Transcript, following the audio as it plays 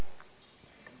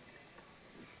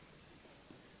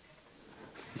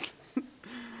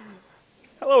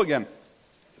Hello again.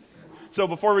 So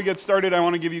before we get started, I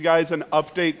want to give you guys an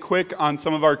update quick on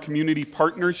some of our community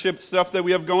partnership stuff that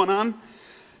we have going on.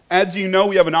 As you know,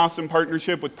 we have an awesome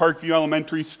partnership with Parkview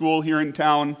Elementary School here in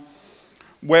town,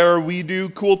 where we do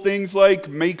cool things like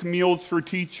make meals for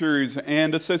teachers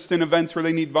and assist in events where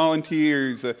they need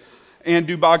volunteers and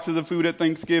do boxes of food at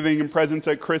Thanksgiving and presents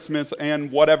at Christmas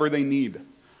and whatever they need.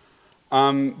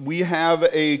 We have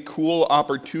a cool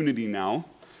opportunity now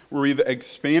where we've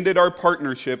expanded our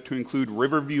partnership to include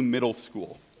Riverview Middle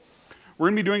School. We're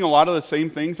going to be doing a lot of the same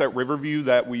things at Riverview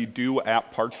that we do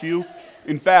at Parkview.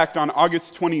 In fact, on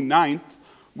August 29th,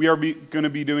 we are going to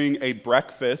be doing a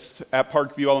breakfast at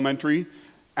Parkview Elementary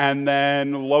and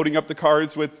then loading up the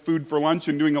cars with food for lunch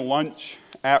and doing a lunch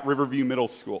at Riverview Middle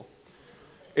School.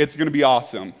 It's going to be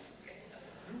awesome.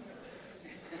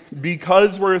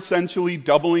 Because we're essentially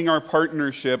doubling our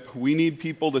partnership, we need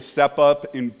people to step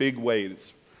up in big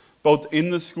ways, both in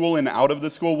the school and out of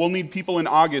the school. We'll need people in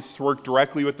August to work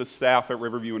directly with the staff at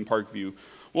Riverview and Parkview.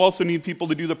 We'll also need people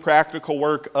to do the practical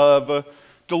work of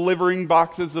delivering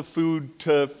boxes of food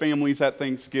to families at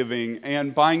Thanksgiving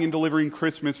and buying and delivering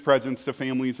Christmas presents to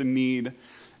families in need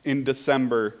in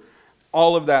December.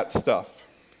 All of that stuff.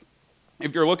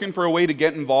 If you're looking for a way to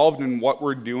get involved in what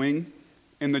we're doing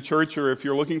in the church, or if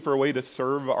you're looking for a way to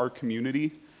serve our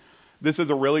community, this is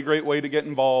a really great way to get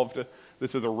involved.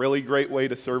 This is a really great way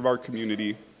to serve our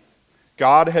community.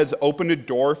 God has opened a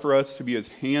door for us to be his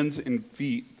hands and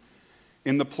feet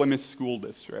in the Plymouth School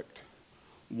District.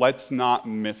 Let's not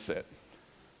miss it.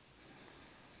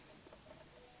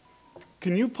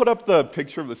 Can you put up the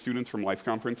picture of the students from Life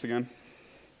Conference again?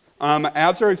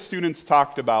 As our students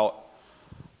talked about,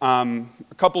 a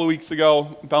couple of weeks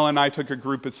ago, Bella and I took a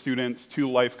group of students to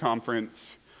Life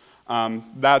Conference.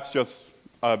 That's just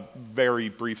a very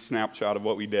brief snapshot of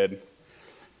what we did.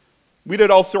 We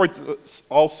did all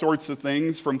sorts of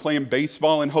things, from playing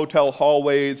baseball in hotel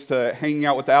hallways to hanging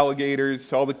out with alligators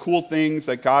to all the cool things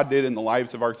that God did in the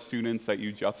lives of our students that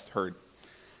you just heard.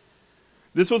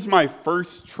 This was my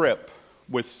first trip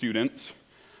with students.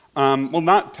 Well,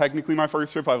 not technically my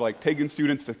first trip. I've taken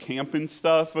students to camp and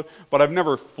stuff, but I've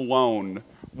never flown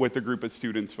with a group of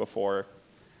students before.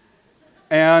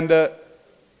 And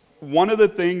one of the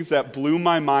things that blew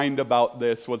my mind about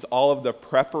this was all of the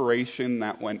preparation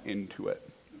that went into it.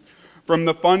 From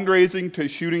the fundraising to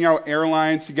shooting out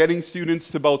airlines to getting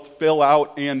students to both fill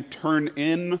out and turn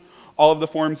in all of the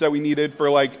forms that we needed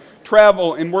for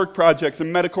travel and work projects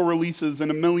and medical releases and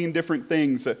a million different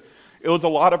things. It was a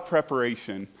lot of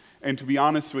preparation. And to be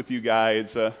honest with you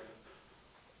guys,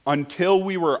 until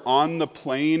we were on the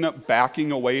plane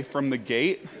backing away from the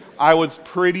gate, I was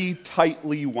pretty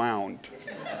tightly wound.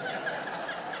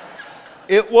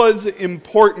 It was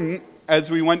important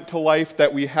as we went to Life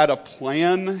that we had a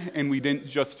plan and we didn't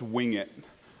just wing it.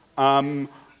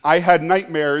 I had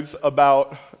nightmares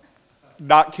about,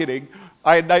 not kidding,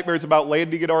 I had nightmares about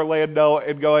landing in Orlando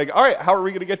and going, all right, how are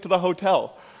we going to get to the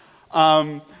hotel?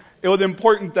 It was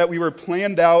important that we were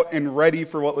planned out and ready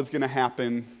for what was going to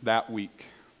happen that week.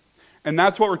 And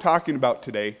that's what we're talking about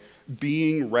today,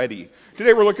 being ready.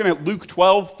 Today we're looking at Luke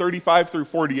 12, 35 through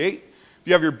 48. If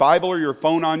you have your Bible or your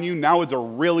phone on you, now is a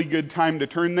really good time to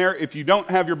turn there. If you don't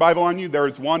have your Bible on you, there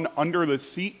is one under the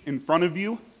seat in front of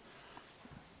you.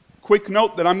 Quick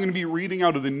note that I'm going to be reading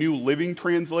out of the New Living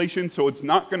Translation, so it's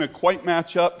not going to quite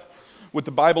match up with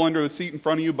the Bible under the seat in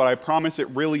front of you, but I promise it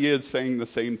really is saying the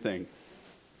same thing.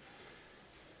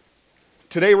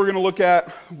 Today we're going to look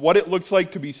at what it looks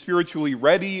like to be spiritually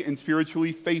ready and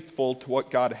spiritually faithful to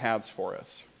what God has for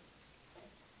us.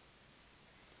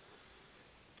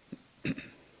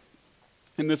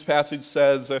 And this passage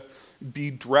says,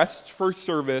 "Be dressed for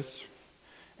service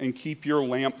and keep your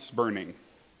lamps burning,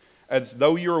 as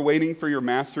though you are waiting for your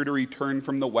master to return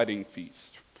from the wedding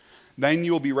feast. Then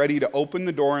you will be ready to open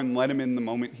the door and let him in the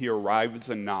moment he arrives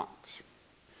and knocks.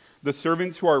 The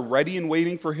servants who are ready and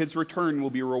waiting for his return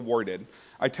will be rewarded.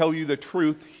 I tell you the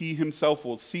truth, he himself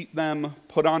will seat them,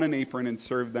 put on an apron, and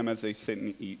serve them as they sit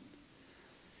and eat.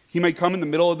 He may come in the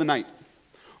middle of the night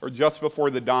or just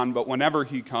before the dawn, but whenever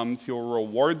he comes, he will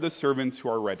reward the servants who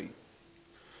are ready.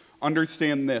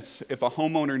 Understand this, if a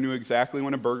homeowner knew exactly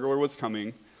when a burglar was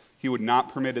coming, he would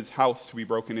not permit his house to be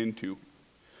broken into.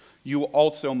 You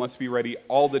also must be ready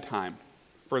all the time,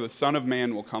 for the Son of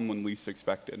Man will come when least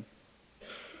expected."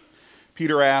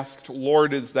 Peter asked,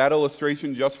 "Lord, is that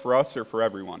illustration just for us or for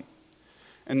everyone?"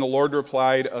 And the Lord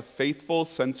replied, "A faithful,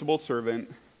 sensible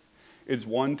servant is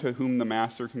one to whom the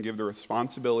master can give the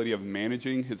responsibility of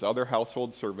managing his other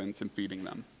household servants and feeding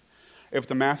them. If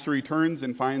the master returns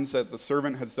and finds that the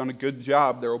servant has done a good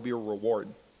job, there will be a reward.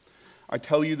 I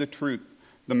tell you the truth,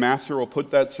 the master will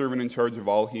put that servant in charge of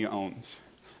all he owns.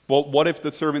 Well, what if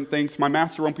the servant thinks, my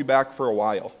master won't be back for a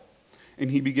while? And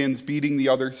he begins beating the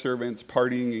other servants,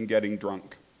 partying and getting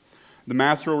drunk. The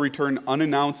master will return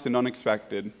unannounced and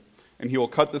unexpected, and he will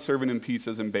cut the servant in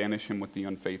pieces and banish him with the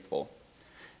unfaithful.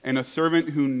 And a servant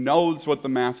who knows what the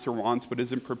master wants but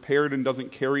isn't prepared and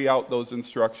doesn't carry out those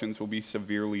instructions will be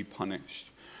severely punished.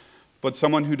 But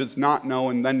someone who does not know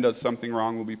and then does something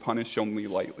wrong will be punished only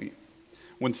lightly.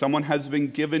 When someone has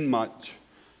been given much,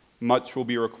 much will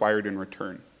be required in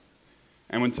return.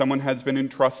 And when someone has been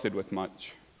entrusted with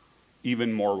much,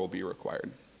 even more will be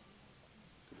required.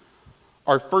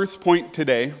 Our first point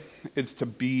today is to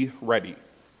be ready.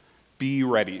 Be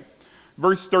ready.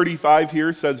 Verse 35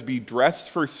 here says, be dressed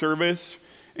for service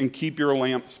and keep your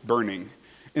lamps burning.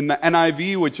 In the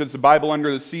NIV, which is the Bible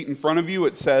under the seat in front of you,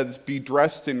 it says, be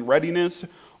dressed in readiness.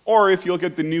 Or if you look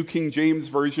at the New King James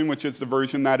Version, which is the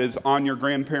version that is on your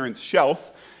grandparents'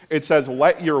 shelf, it says,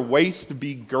 let your waist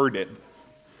be girded.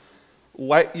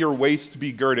 Let your waist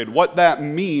be girded. What that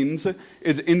means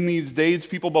is in these days,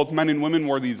 people, both men and women,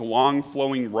 wore these long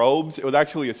flowing robes. It was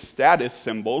actually a status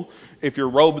symbol if your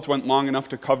robes went long enough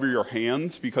to cover your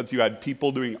hands because you had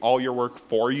people doing all your work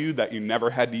for you that you never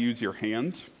had to use your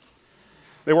hands.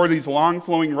 They wore these long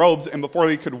flowing robes, and before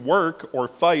they could work or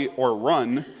fight or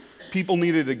run, people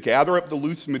needed to gather up the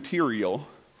loose material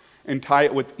and tie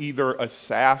it with either a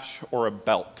sash or a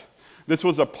belt. This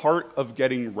was a part of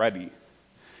getting ready.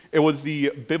 It was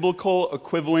the biblical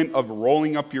equivalent of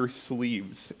rolling up your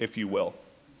sleeves, if you will.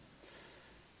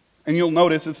 And you'll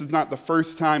notice this is not the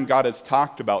first time God has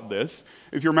talked about this.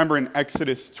 If you remember in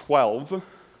Exodus 12,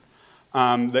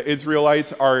 the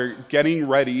Israelites are getting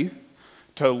ready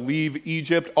to leave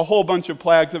Egypt. A whole bunch of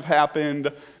plagues have happened.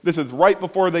 This is right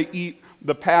before they eat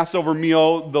the Passover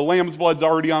meal. The lamb's blood's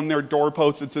already on their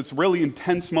doorposts. It's this really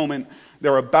intense moment.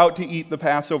 They're about to eat the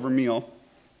Passover meal.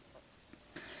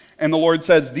 And the Lord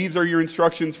says, these are your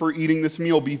instructions for eating this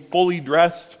meal. Be fully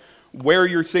dressed, wear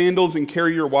your sandals, and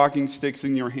carry your walking sticks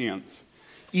in your hands.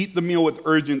 Eat the meal with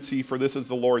urgency, for this is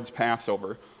the Lord's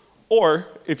Passover. Or,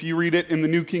 if you read it in the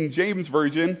New King James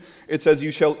Version, it says, you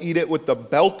shall eat it with the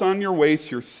belt on your waist,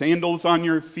 your sandals on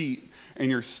your feet, and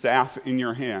your staff in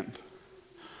your hand.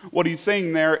 What he's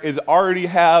saying there is already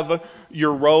have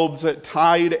your robes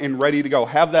tied and ready to go.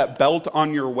 Have that belt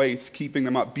on your waist, keeping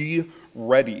them up. Be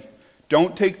ready.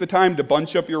 Don't take the time to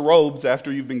bunch up your robes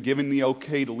after you've been given the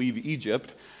okay to leave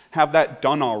Egypt. Have that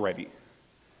done already.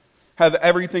 Have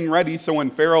everything ready so when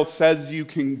Pharaoh says you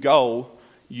can go,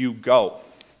 you go.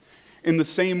 In the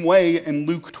same way, in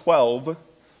Luke 12,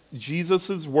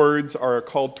 Jesus' words are a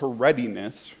call to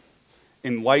readiness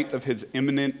in light of his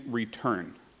imminent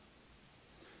return.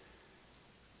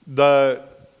 The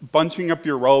bunching up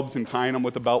your robes and tying them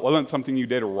with a belt wasn't something you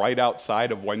did right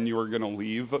outside of when you were going to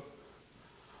leave.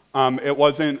 It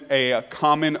wasn't a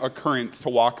common occurrence to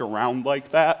walk around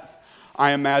like that.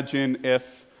 I imagine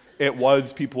if it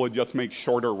was, people would just make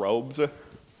shorter robes.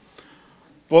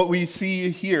 What we see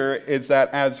here is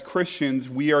that as Christians,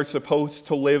 we are supposed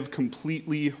to live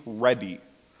completely ready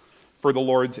for the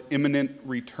Lord's imminent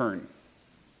return.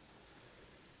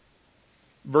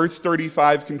 Verse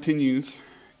 35 continues,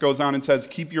 goes on and says,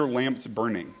 keep your lamps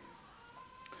burning.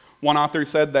 One author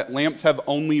said that lamps have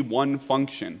only one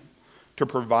function, to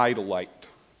provide light.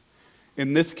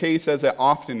 In this case, as it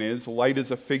often is, light is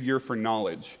a figure for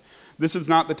knowledge. This is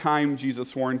not the time,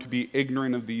 Jesus warned, to be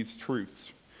ignorant of these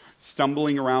truths,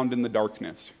 stumbling around in the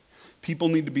darkness. People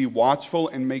need to be watchful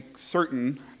and make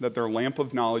certain that their lamp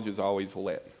of knowledge is always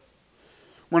lit.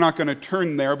 We're not going to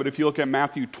turn there, but if you look at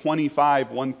Matthew 25,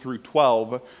 1 through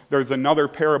 12, there's another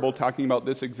parable talking about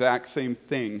this exact same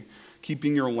thing,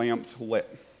 keeping your lamps lit.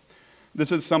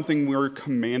 This is something we're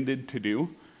commanded to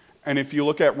do. And if you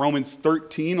look at Romans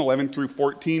 13, 11 through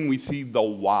 14, we see the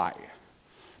why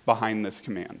behind this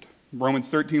command. Romans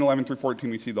 13, 11 through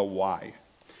 14, we see the why.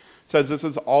 It says, this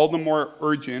is all the more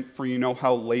urgent, for you know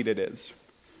how late it is.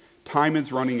 Time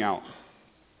is running out.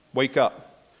 Wake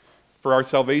up, for our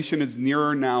salvation is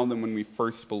nearer now than when we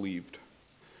first believed.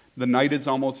 The night is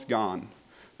almost gone.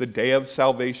 The day of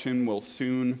salvation will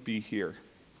soon be here.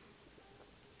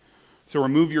 So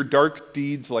remove your dark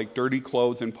deeds like dirty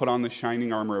clothes and put on the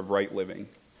shining armor of right living.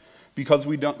 Because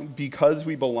we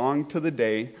belong to the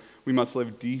day, we must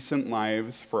live decent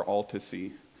lives for all to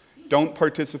see. Don't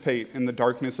participate in the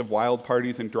darkness of wild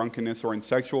parties and drunkenness, or in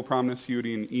sexual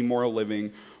promiscuity and immoral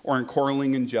living, or in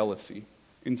quarreling and jealousy.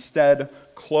 Instead,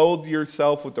 clothe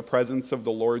yourself with the presence of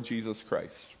the Lord Jesus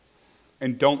Christ.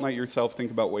 And don't let yourself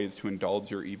think about ways to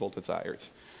indulge your evil desires.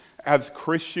 As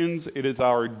Christians, it is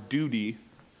our duty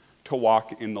to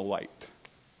walk in the light.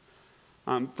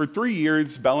 For 3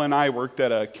 years, Bella and I worked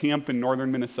at a camp in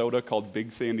northern Minnesota called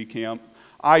Big Sandy Camp.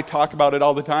 I talk about it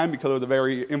all the time because it was a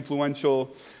very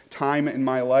influential time in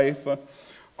my life.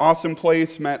 Awesome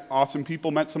place, met awesome people,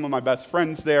 met some of my best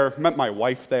friends there, met my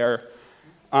wife there,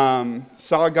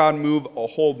 saw God move a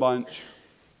whole bunch.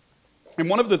 And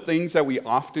one of the things that we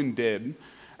often did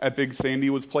at Big Sandy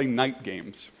was play night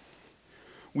games.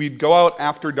 We'd go out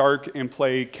after dark and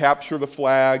play Capture the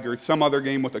Flag or some other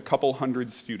game with a couple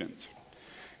hundred students.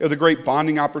 It was a great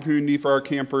bonding opportunity for our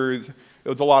campers. It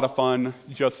was a lot of fun.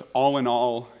 Just all in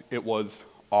all, it was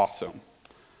awesome.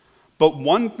 But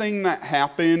one thing that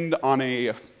happened on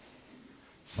a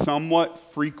somewhat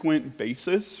frequent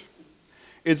basis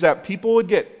is that people would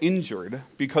get injured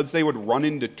because they would run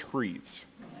into trees.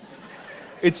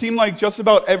 It seemed like just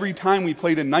about every time we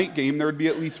played a night game, there would be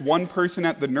at least one person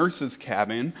at the nurse's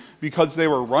cabin because they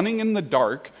were running in the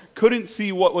dark, couldn't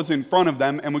see what was in front of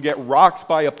them, and would get rocked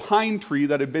by a pine tree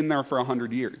that had been there for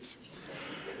 100 years.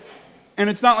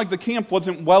 And it's not like the camp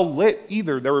wasn't well lit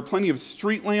either. There were plenty of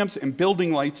street lamps and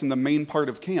building lights in the main part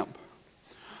of camp.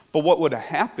 But what would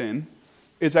happen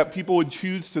is that people would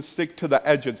choose to stick to the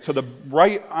edges, to the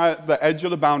the edge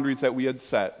of the boundaries that we had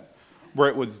set, where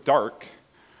it was dark,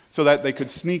 so that they could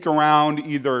sneak around,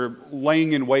 either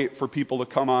laying in wait for people to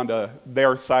come onto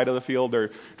their side of the field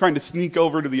or trying to sneak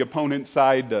over to the opponent's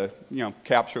side to,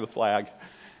 capture the flag.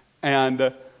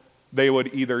 And they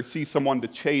would either see someone to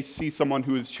chase, see someone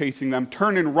who is chasing them,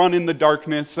 turn and run in the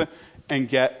darkness, and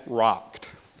get rocked.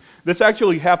 This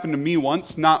actually happened to me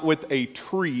once, not with a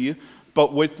tree,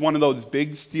 but with one of those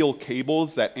big steel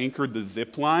cables that anchored the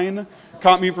zip line.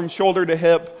 Caught me from shoulder to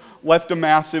hip, left a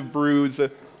massive bruise.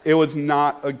 It was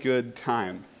not a good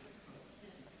time.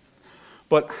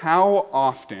 But how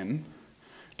often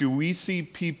do we see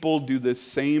people do the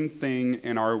same thing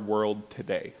in our world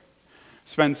today?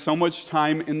 Spend so much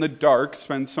time in the dark,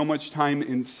 spend so much time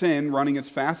in sin, running as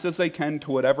fast as they can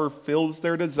to whatever fills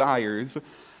their desires,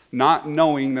 not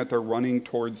knowing that they're running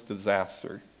towards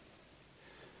disaster.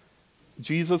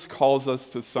 Jesus calls us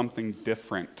to something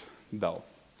different, though.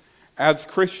 As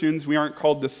Christians, we aren't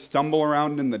called to stumble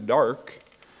around in the dark,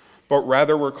 but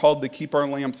rather we're called to keep our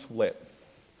lamps lit,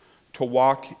 to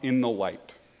walk in the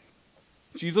light.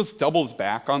 Jesus doubles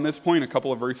back on this point a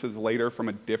couple of verses later from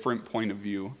a different point of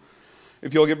view.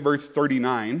 If you look at verse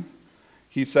 39,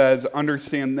 he says,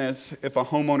 "Understand this, if a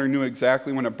homeowner knew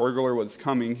exactly when a burglar was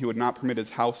coming, he would not permit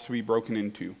his house to be broken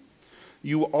into.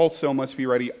 You also must be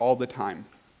ready all the time,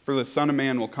 for the Son of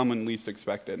Man will come when least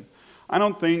expected." I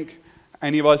don't think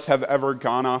any of us have ever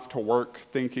gone off to work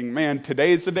thinking, man,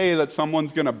 today's the day that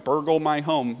someone's going to burgle my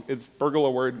home. Is burgle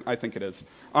a word? I think it is.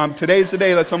 Today's the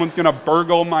day that someone's going to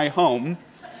burgle my home.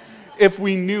 If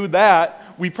we knew that,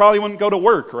 we probably wouldn't go to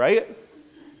work, right?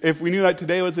 If we knew that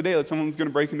today was the day that someone was going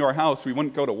to break into our house, we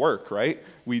wouldn't go to work, right?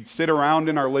 We'd sit around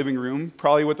in our living room,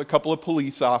 probably with a couple of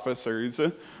police officers,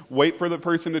 wait for the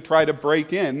person to try to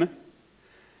break in,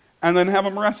 and then have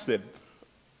them arrested.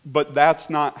 But that's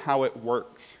not how it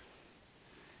works.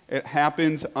 It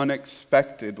happens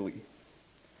unexpectedly.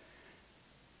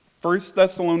 1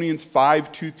 Thessalonians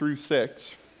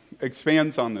 5:2-6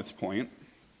 expands on this point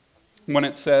when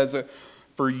it says,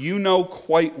 "For you know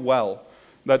quite well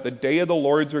that the day of the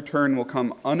Lord's return will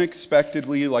come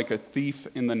unexpectedly like a thief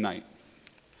in the night.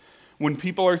 When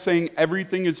people are saying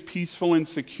everything is peaceful and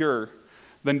secure,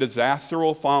 then disaster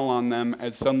will fall on them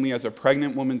as suddenly as a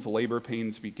pregnant woman's labor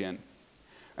pains begin.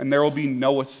 And there will be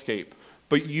no escape.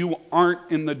 But you aren't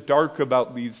in the dark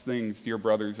about these things, dear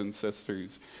brothers and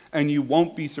sisters, and you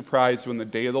won't be surprised when the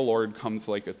day of the Lord comes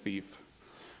like a thief.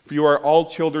 For you are all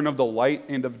children of the light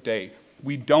and of day.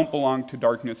 We don't belong to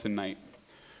darkness and night.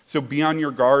 So be on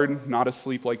your guard, not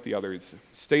asleep like the others.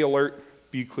 Stay alert,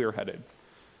 be clear-headed."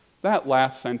 That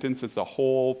last sentence is the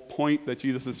whole point that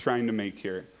Jesus is trying to make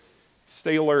here.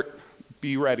 Stay alert,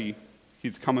 be ready.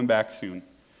 He's coming back soon.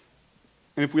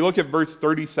 And if we look at verse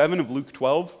 37 of Luke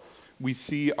 12, we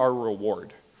see our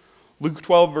reward. Luke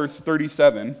 12, verse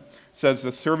 37 says,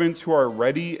 "The servants who are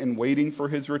ready and waiting for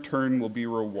his return will be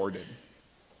rewarded.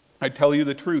 I tell you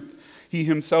the truth, he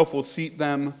himself will seat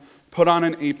them, put on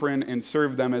an apron, and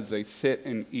serve them as they sit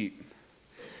and eat."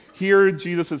 Here,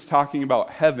 Jesus is talking about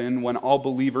heaven when all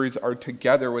believers are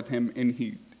together with him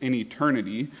in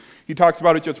eternity. He talks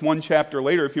about it just one chapter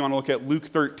later. If you want to look at Luke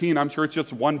 13, I'm sure it's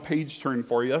just one page turn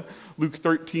for you. Luke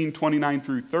 13,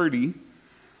 29-30.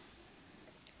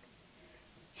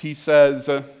 He says,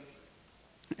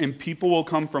 "And people will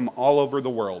come from all over the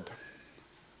world,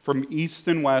 from east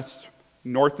and west,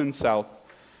 north and south,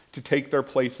 to take their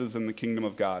places in the kingdom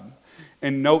of God.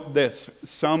 And note this,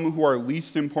 some who are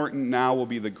least important now will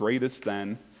be the greatest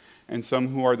then, and some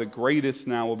who are the greatest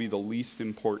now will be the least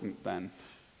important then.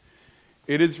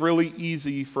 It is really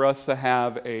easy for us to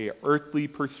have an earthly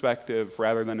perspective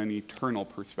rather than an eternal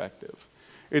perspective.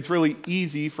 It's really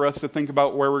easy for us to think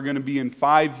about where we're going to be in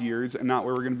 5 years and not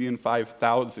where we're going to be in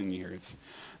 5,000 years.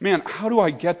 Man, how do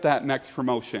I get that next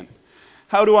promotion?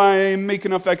 How do I make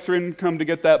enough extra income to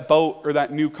get that boat or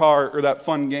that new car or that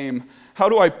fun game? How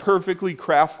do I perfectly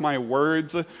craft my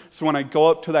words so when I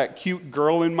go up to that cute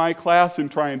girl in my class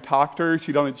and try and talk to her,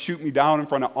 she doesn't shoot me down in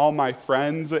front of all my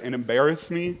friends and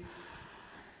embarrass me?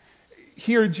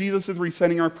 Here, Jesus is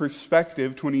resetting our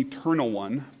perspective to an eternal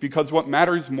one, because what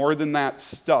matters more than that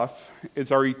stuff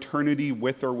is our eternity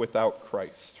with or without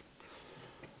Christ.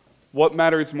 What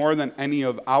matters more than any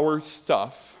of our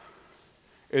stuff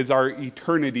is our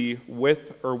eternity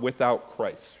with or without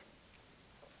Christ.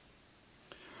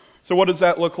 So what does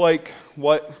that look like?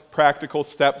 What practical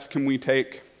steps can we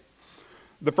take?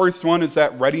 The first one is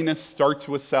that readiness starts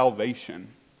with salvation.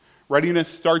 Readiness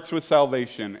starts with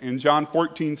salvation. In John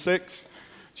 14:6,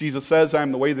 Jesus says, I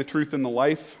am the way, the truth, and the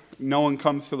life. No one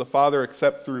comes to the Father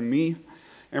except through me.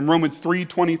 In Romans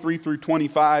 3:23 through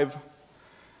 25,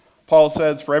 Paul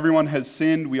says, for everyone has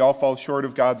sinned, we all fall short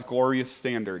of God's glorious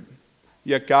standard.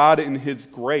 Yet God, in his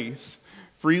grace,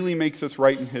 freely makes us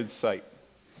right in his sight.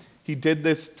 He did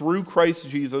this through Christ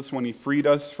Jesus when he freed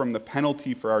us from the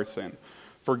penalty for our sin.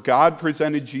 For God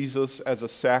presented Jesus as a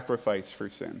sacrifice for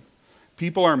sin.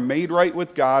 People are made right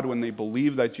with God when they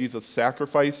believe that Jesus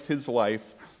sacrificed his life,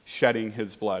 shedding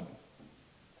his blood.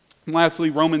 And lastly,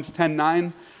 Romans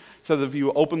 10:9 says, if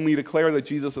you openly declare that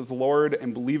Jesus is Lord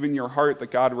and believe in your heart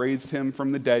that God raised him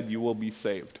from the dead, you will be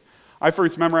saved. I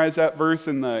first memorized that verse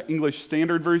in the English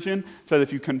Standard Version. It says,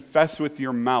 if you confess with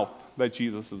your mouth that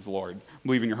Jesus is Lord,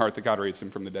 believe in your heart that God raised him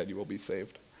from the dead, you will be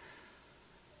saved.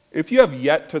 If you have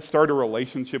yet to start a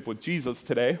relationship with Jesus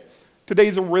today,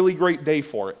 today's a really great day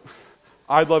for it.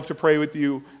 I'd love to pray with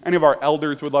you. Any of our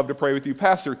elders would love to pray with you.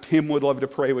 Pastor Tim would love to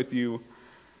pray with you.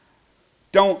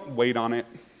 Don't wait on it.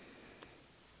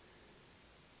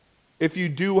 If you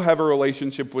do have a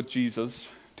relationship with Jesus,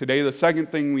 today the second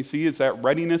thing we see is that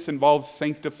readiness involves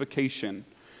sanctification.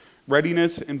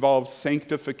 Readiness involves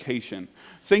sanctification.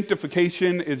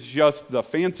 Sanctification is just the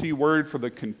fancy word for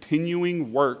the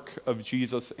continuing work of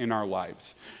Jesus in our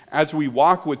lives. As we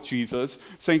walk with Jesus,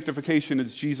 sanctification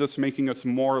is Jesus making us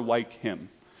more like him.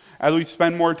 As we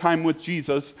spend more time with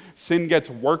Jesus, sin gets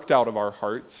worked out of our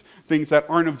hearts. Things that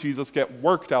aren't of Jesus get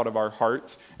worked out of our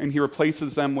hearts, and he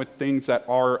replaces them with things that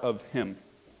are of him.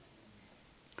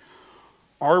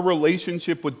 Our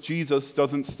relationship with Jesus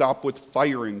doesn't stop with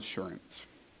fire insurance.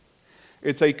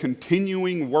 It's a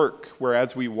continuing work where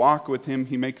as we walk with him,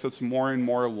 he makes us more and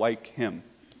more like him.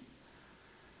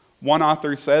 One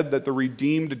author said that the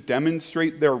redeemed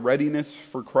demonstrate their readiness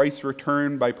for Christ's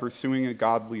return by pursuing a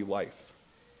godly life.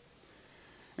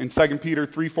 And 2 Peter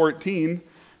 3:14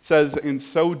 says, and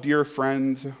so, dear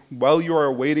friends, while you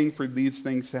are waiting for these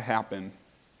things to happen,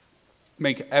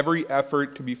 make every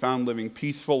effort to be found living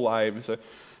peaceful lives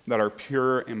that are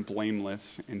pure and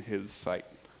blameless in his sight.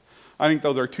 I think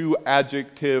those are two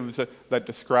adjectives that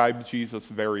describe Jesus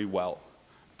very well.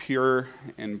 Pure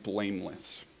and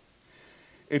blameless.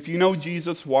 If you know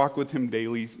Jesus, walk with him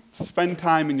daily. Spend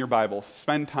time in your Bible.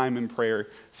 Spend time in prayer.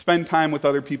 Spend time with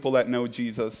other people that know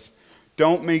Jesus.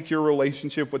 Don't make your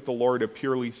relationship with the Lord a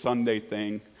purely Sunday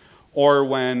thing, or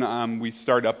when we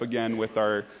start up again with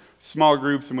our small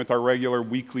groups and with our regular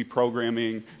weekly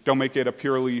programming, don't make it a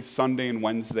purely Sunday and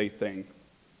Wednesday thing.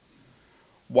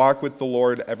 Walk with the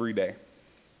Lord every day.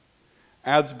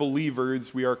 As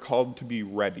believers, we are called to be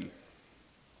ready.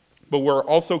 But we're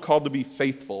also called to be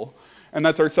faithful. And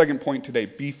that's our second point today,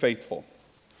 be faithful.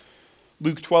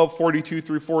 Luke 12:42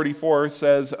 through 44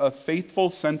 says, a faithful,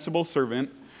 sensible servant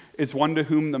is one to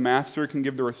whom the master can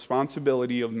give the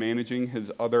responsibility of managing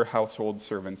his other household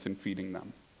servants and feeding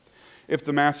them. If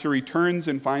the master returns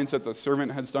and finds that the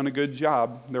servant has done a good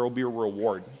job, there will be a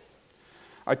reward.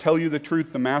 I tell you the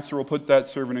truth, the master will put that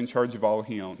servant in charge of all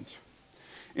he owns.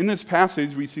 In this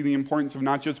passage, we see the importance of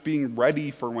not just being ready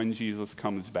for when Jesus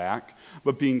comes back,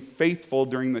 but being faithful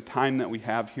during the time that we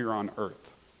have here on earth.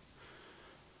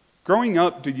 Growing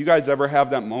up, did you guys ever have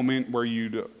that moment where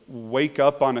you'd wake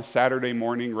up on a Saturday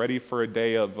morning ready for a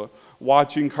day of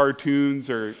watching cartoons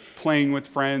or playing with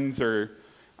friends or,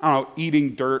 I don't know,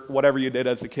 eating dirt, whatever you did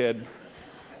as a kid,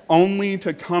 only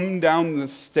to come down the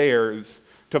stairs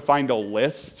to find a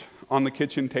list on the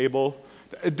kitchen table?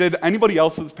 Did anybody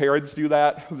else's parents do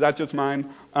that? Was that just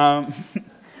mine?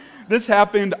 This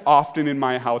happened often in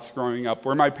my house growing up,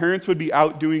 where my parents would be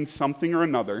out doing something or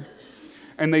another,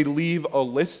 and they'd leave a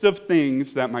list of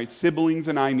things that my siblings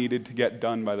and I needed to get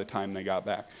done by the time they got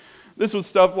back. This was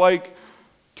stuff like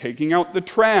taking out the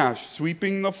trash,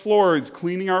 sweeping the floors,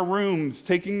 cleaning our rooms,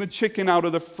 taking the chicken out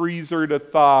of the freezer to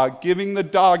thaw, giving the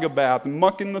dog a bath,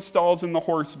 mucking the stalls in the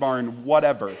horse barn,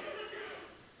 whatever.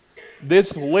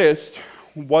 This list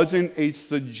wasn't a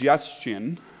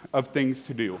suggestion of things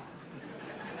to do.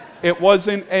 It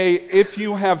wasn't if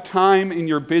you have time in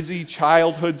your busy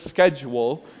childhood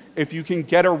schedule, if you can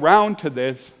get around to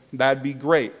this, that'd be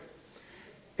great.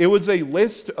 It was a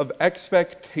list of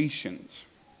expectations,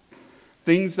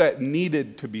 things that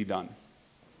needed to be done.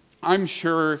 I'm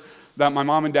sure that my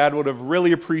mom and dad would have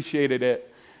really appreciated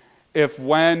it if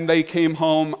when they came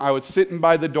home, I was sitting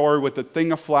by the door with a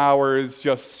thing of flowers,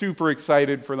 just super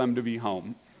excited for them to be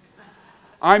home.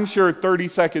 I'm sure 30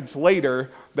 seconds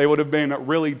later, they would have been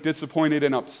really disappointed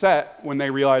and upset when they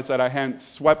realized that I hadn't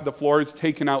swept the floors,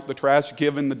 taken out the trash,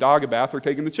 given the dog a bath, or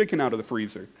taken the chicken out of the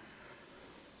freezer.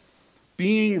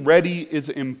 Being ready is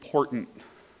important.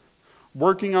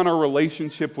 Working on our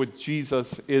relationship with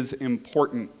Jesus is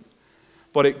important.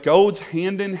 But it goes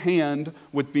hand in hand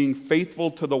with being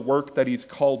faithful to the work that he's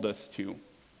called us to.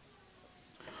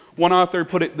 One author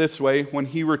put it this way: when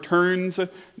he returns,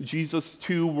 Jesus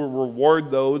too will reward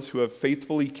those who have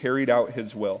faithfully carried out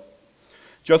his will.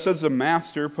 Just as the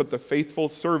master put the faithful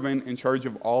servant in charge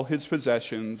of all his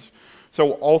possessions,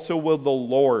 so also will the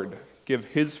Lord give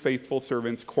his faithful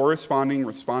servants corresponding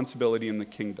responsibility in the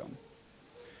kingdom.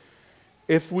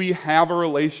 If we have a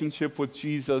relationship with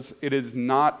Jesus, it is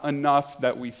not enough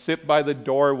that we sit by the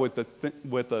door with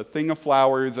a thing of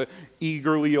flowers,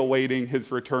 eagerly awaiting his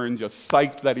return, just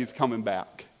psyched that he's coming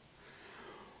back.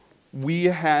 We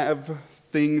have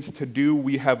things to do.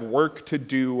 We have work to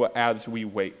do as we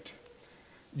wait.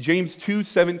 James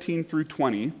 2:17 through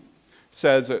 20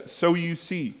 says, "So you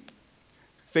see,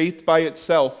 faith by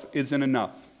itself isn't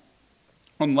enough.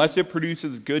 Unless it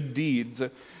produces good deeds,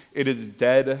 it is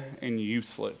dead and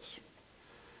useless."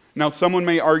 Now, someone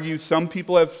may argue some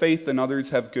people have faith and others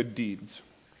have good deeds.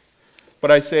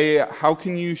 But I say, how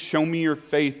can you show me your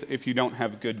faith if you don't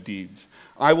have good deeds?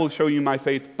 I will show you my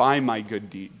faith by my good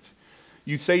deeds.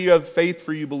 You say you have faith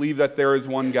for you believe that there is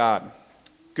one God.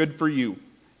 Good for you.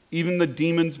 Even the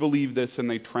demons believe this and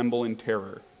they tremble in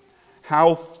terror.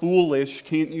 How foolish,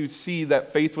 can't you see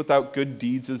that faith without good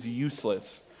deeds is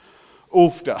useless?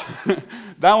 Oofda.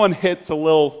 That one hits a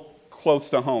little close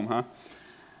to home, huh?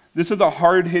 This is a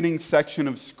hard-hitting section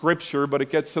of Scripture, but it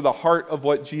gets to the heart of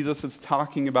what Jesus is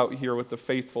talking about here with the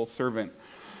faithful servant.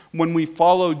 When we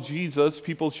follow Jesus,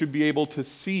 people should be able to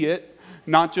see it,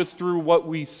 not just through what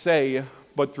we say,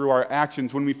 but through our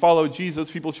actions. When we follow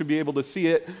Jesus, people should be able to see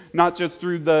it, not just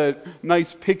through the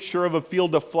nice picture of a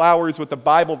field of flowers with a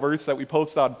Bible verse that we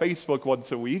post on Facebook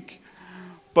once a week,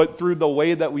 but through the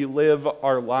way that we live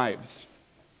our lives.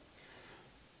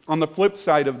 On the flip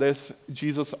side of this,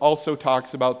 Jesus also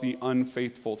talks about the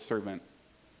unfaithful servant.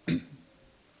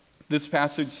 This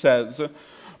passage says,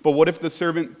 "But what if the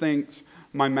servant thinks,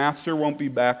 my master won't be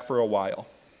back for a while,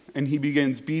 and he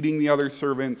begins beating the other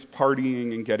servants,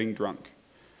 partying, and getting drunk?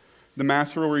 The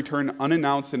master will return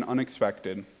unannounced and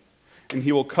unexpected, and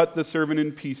he will cut the servant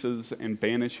in pieces and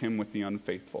banish him with the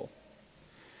unfaithful.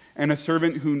 And a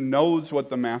servant who knows what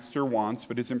the master wants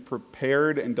but isn't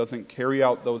prepared and doesn't carry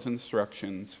out those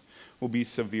instructions will be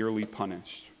severely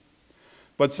punished.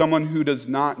 But someone who does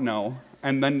not know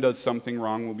and then does something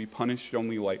wrong will be punished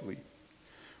only lightly.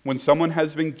 When someone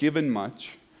has been given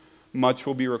much, much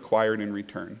will be required in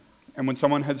return. And when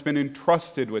someone has been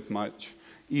entrusted with much,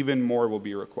 even more will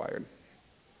be required."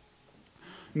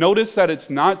 Notice that it's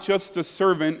not just the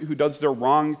servant who does the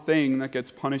wrong thing that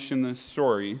gets punished in this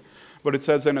story, but it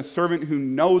says, and a servant who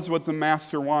knows what the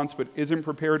master wants but isn't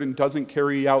prepared and doesn't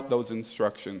carry out those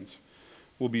instructions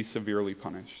will be severely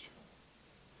punished.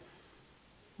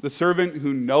 The servant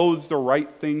who knows the right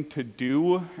thing to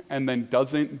do and then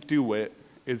doesn't do it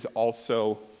is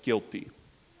also guilty.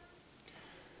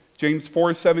 James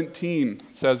 4:17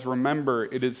 says, "Remember,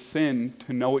 it is sin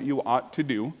to know what you ought to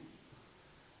do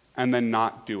and then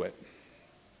not do it."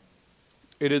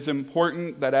 It is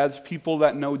important that as people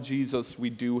that know Jesus, we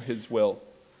do his will,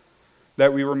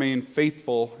 that we remain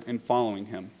faithful in following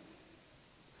him.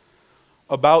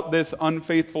 About this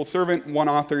unfaithful servant, one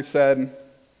author said,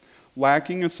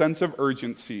 lacking a sense of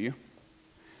urgency,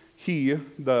 he,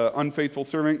 the unfaithful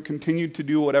servant, continued to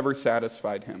do whatever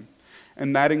satisfied him.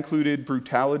 And that included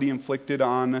brutality inflicted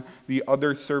on the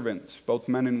other servants, both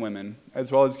men and women,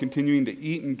 as well as continuing to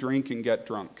eat and drink and get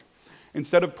drunk.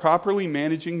 Instead of properly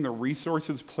managing the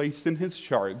resources placed in his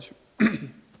charge,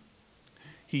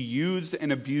 he used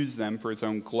and abused them for his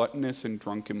own gluttonous and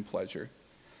drunken pleasure.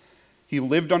 He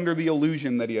lived under the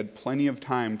illusion that he had plenty of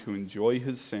time to enjoy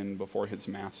his sin before his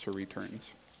master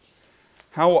returns.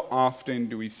 How often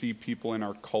do we see people in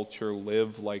our culture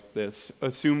live like this,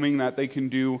 assuming that they can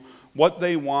do what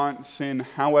they want, sin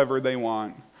however they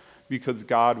want, because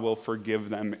God will forgive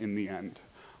them in the end?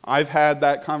 I've had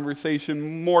that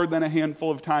conversation more than a handful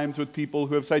of times with people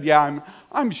who have said, yeah,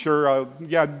 I'm sure,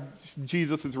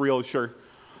 Jesus is real, sure,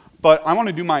 but I want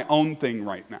to do my own thing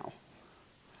right now.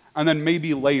 And then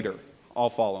maybe later I'll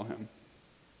follow him.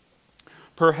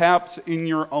 Perhaps in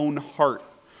your own heart,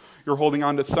 you're holding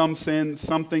on to some sin,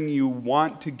 something you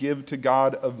want to give to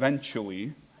God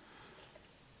eventually,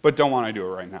 but don't want to do it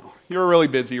right now. You're really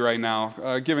busy right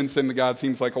now. Giving sin to God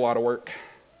seems like a lot of work.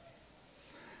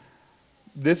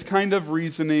 This kind of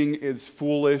reasoning is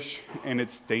foolish and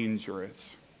it's dangerous.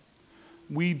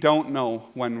 We don't know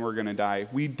when we're going to die.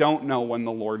 We don't know when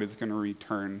the Lord is going to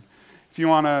return. If you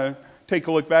want to take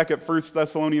a look back at 1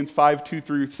 Thessalonians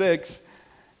 5:2-6,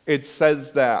 it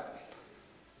says that.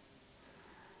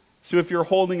 So if you're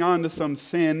holding on to some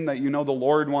sin that you know the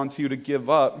Lord wants you to give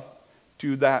up,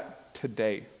 do that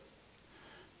today.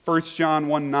 1 John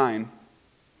 1:9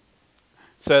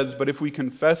 says, "But if we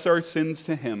confess our sins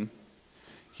to him,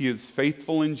 he is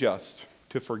faithful and just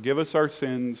to forgive us our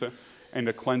sins and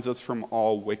to cleanse us from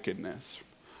all wickedness."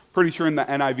 Pretty sure in the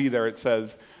NIV there it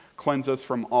says, "Cleanse us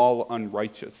from all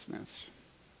unrighteousness."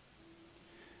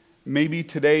 Maybe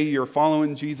today you're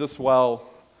following Jesus well,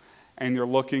 and you're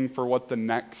looking for what the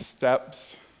next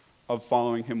steps of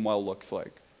following him well looks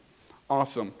like.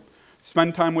 Awesome.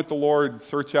 Spend time with the Lord,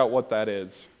 search out what that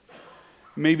is.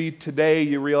 Maybe today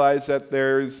you realize that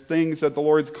there's things that the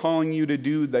Lord's calling you to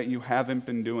do that you haven't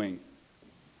been doing.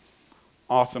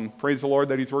 Awesome. Praise the Lord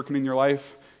that he's working in your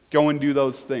life. Go and do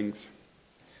those things.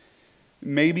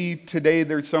 Maybe today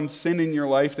there's some sin in your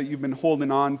life that you've been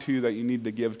holding on to that you need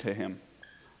to give to him.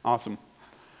 Awesome.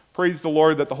 Praise the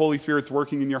Lord that the Holy Spirit's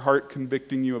working in your heart,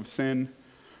 convicting you of sin.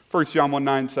 1 John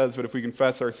 1:9 says, "But if we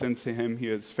confess our sins to him, he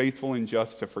is faithful and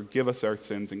just to forgive us our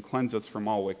sins and cleanse us from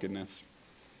all wickedness."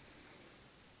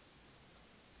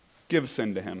 Give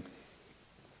sin to him.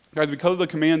 Guys, because of the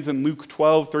commands in Luke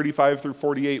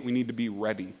 12:35-48, we need to be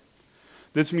ready.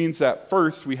 This means that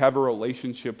first, we have a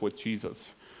relationship with Jesus.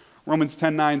 Romans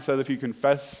 10:9 says, "If you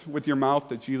confess with your mouth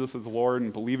that Jesus is Lord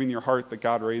and believe in your heart that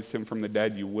God raised him from the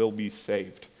dead, you will be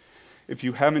saved." If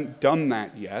you haven't done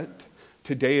that yet,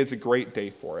 today is a great day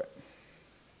for it.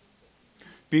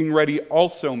 Being ready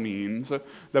also means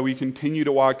that we continue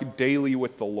to walk daily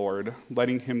with the Lord,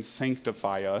 letting him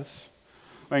sanctify us,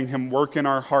 letting him work in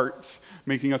our hearts,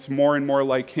 making us more and more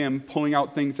like him, pulling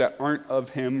out things that aren't of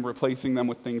him, replacing them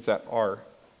with things that are.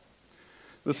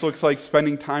 This looks like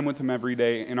spending time with him every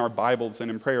day in our Bibles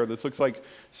and in prayer. This looks like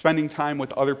spending time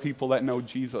with other people that know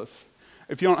Jesus.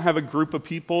 If you don't have a group of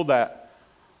people that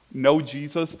know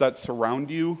Jesus that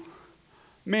surround you,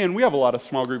 man, we have a lot of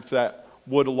small groups that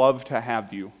would love to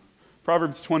have you.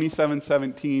 Proverbs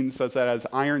 27:17 says that as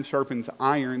iron sharpens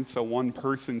iron, so one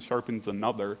person sharpens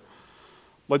another.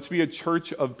 Let's be a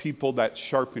church of people that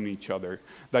sharpen each other,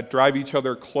 that drive each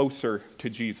other closer to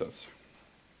Jesus.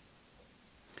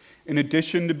 In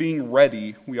addition to being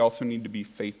ready, we also need to be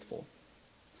faithful.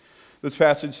 This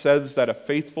passage says that a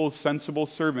faithful, sensible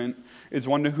servant is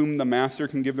one to whom the master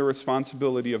can give the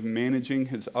responsibility of managing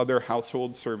his other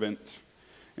household servants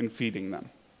and feeding them.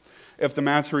 If the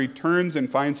master returns and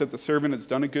finds that the servant has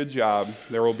done a good job,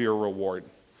 there will be a reward.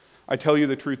 I tell you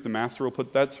the truth, the master will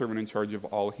put that servant in charge of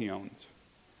all he owns.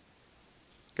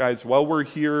 Guys, while we're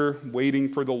here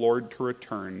waiting for the Lord to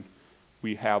return,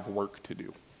 we have work to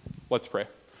do. Let's pray.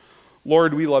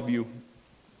 Lord, we love you.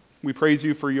 We praise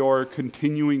you for your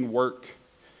continuing work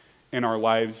in our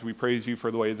lives. We praise you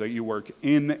for the ways that you work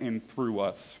in and through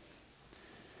us.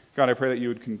 God, I pray that you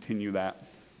would continue that.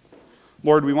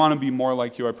 Lord, we want to be more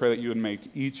like you. I pray that you would make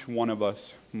each one of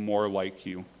us more like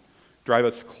you. Drive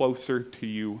us closer to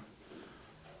you.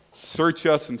 Search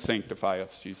us and sanctify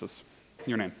us, Jesus. In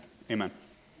your name, amen.